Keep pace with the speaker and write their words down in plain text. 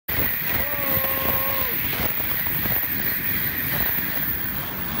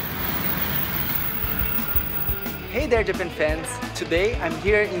Hey there, Japan fans! Today I'm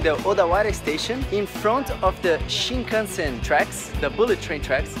here in the Odawara station in front of the Shinkansen tracks, the bullet train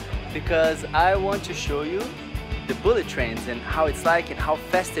tracks, because I want to show you the bullet trains and how it's like and how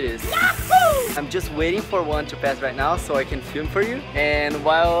fast it is. Yahoo! I'm just waiting for one to pass right now so I can film for you. And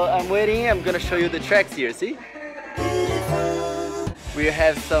while I'm waiting, I'm gonna show you the tracks here, see? We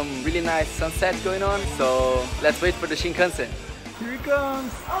have some really nice sunset going on, so let's wait for the Shinkansen. Here it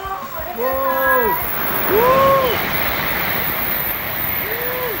comes! Whoa! Woo!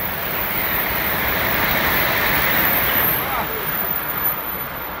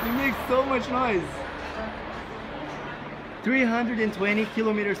 It makes so much noise. 320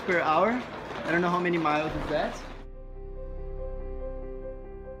 kilometers per hour. I don't know how many miles is that.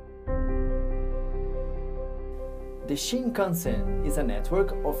 The Shinkansen is a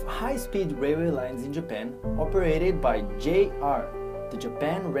network of high-speed railway lines in Japan operated by JR, the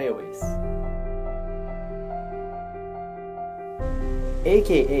Japan Railways,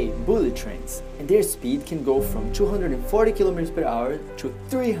 aka bullet trains, and their speed can go from 240 km per hour to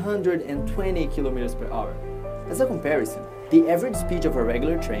 320 km per hour. As a comparison, the average speed of a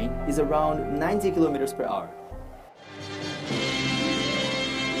regular train is around 90 km per hour.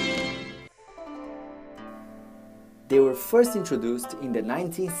 They were first introduced in the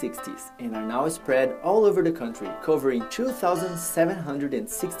 1960s and are now spread all over the country, covering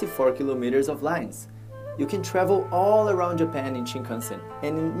 2,764 kilometers of lines. You can travel all around Japan in Shinkansen,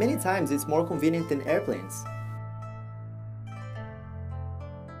 and many times it's more convenient than airplanes.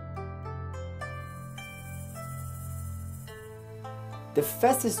 The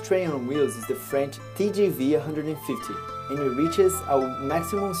fastest train on wheels is the French TGV 150, and it reaches a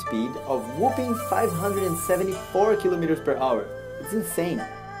maximum speed of whopping 574 kilometers per hour. It's insane.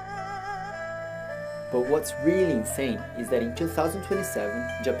 But what's really insane is that in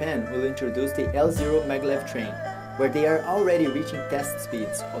 2027, Japan will introduce the L-Zero Maglev train, where they are already reaching test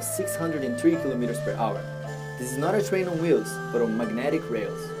speeds of 603 kilometers per hour. This is not a train on wheels, but on magnetic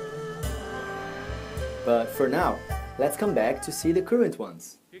rails. But for now, let's come back to see the current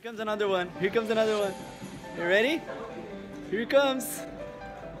ones. Here comes another one. Here comes another one. You ready? Here it comes.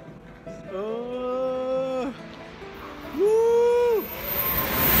 Oh! Woo!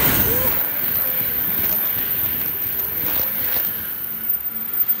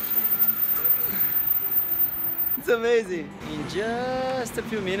 It's amazing. In just a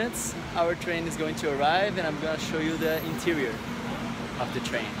few minutes, our train is going to arrive, and I'm going to show you the interior of the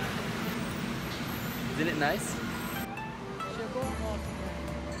train. Isn't it nice?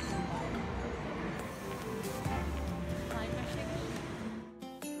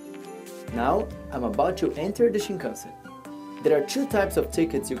 Now, I'm about to enter the Shinkansen. There are two types of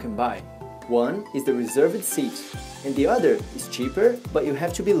tickets you can buy. One is the reserved seat, and the other is cheaper, but you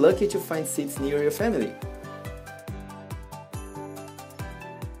have to be lucky to find seats near your family.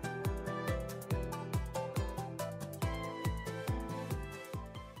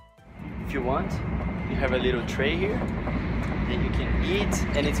 If you want, you have a little tray here that you can eat,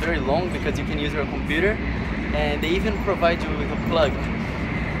 and it's very long because you can use your computer, and they even provide you with a plug.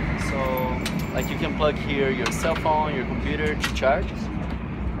 So, like, you can plug here your cell phone, your computer to charge.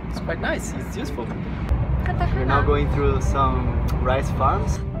 It's quite nice, it's useful. We're now going through some rice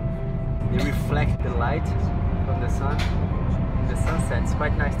farms. They reflect the light from the sun. The sunset is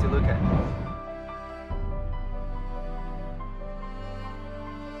quite nice to look at.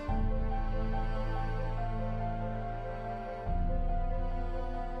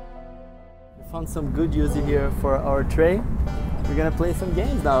 We found some good use here for our tray. We're gonna play some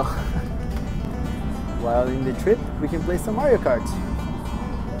games now. While in the trip, we can play some Mario Kart.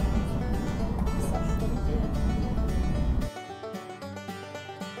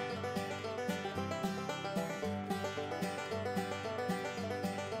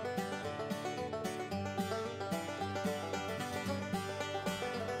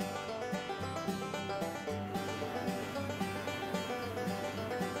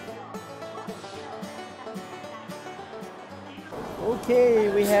 Okay,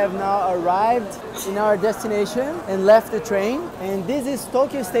 we have now arrived in our destination and left the train, and this is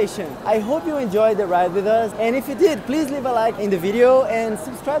Tokyo Station. I hope you enjoyed the ride with us, and if you did, please leave a like in the video and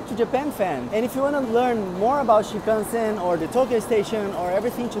subscribe to Japan Fan. And if you want to learn more about Shinkansen or the Tokyo Station or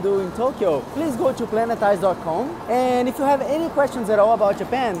everything to do in Tokyo, please go to planetyze.com. And if you have any questions at all about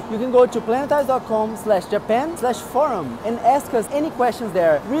Japan, you can go to planetyze.com/Japan/forum and ask us any questions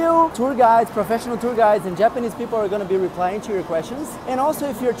there. Real tour guides, professional tour guides, and Japanese people are going to be replying to your questions. And also,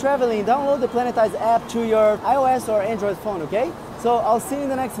 if you're traveling, download the Planetyze app to your iOS or Android phone, okay? So I'll see you in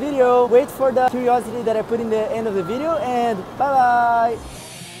the next video. Wait for the curiosity that I put in the end of the video, and bye-bye!